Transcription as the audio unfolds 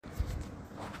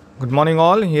Good morning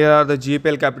all. Here are the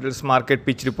GPL Capital's market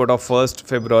pitch report of 1st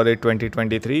February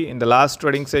 2023. In the last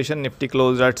trading session, Nifty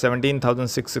closed at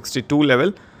 17,662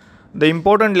 level. The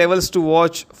important levels to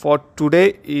watch for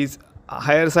today is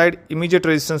higher side immediate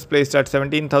resistance placed at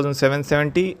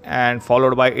 17,770 and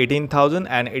followed by 18,000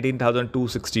 and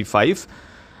 18,265.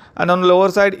 And on the lower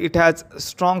side, it has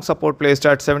strong support placed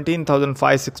at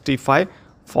 17,565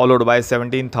 followed by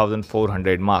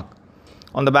 17,400 mark.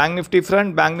 On the Bank Nifty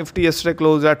front, Bank Nifty yesterday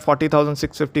closed at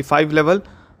 40,655 level.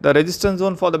 The resistance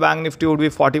zone for the Bank Nifty would be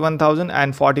 41,000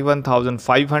 and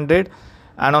 41,500.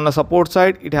 And on the support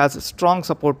side, it has strong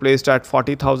support placed at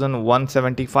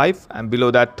 40,175 and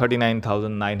below that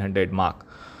 39,900 mark.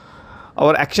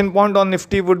 Our action point on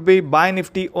Nifty would be buy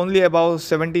Nifty only above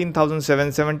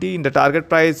 17,770. The target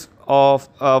price of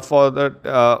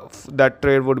that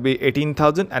trade would be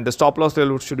 18,000 and the stop loss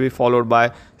level should be followed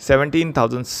by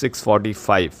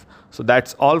 17,645. So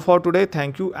that's all for today.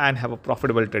 Thank you and have a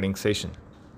profitable trading session.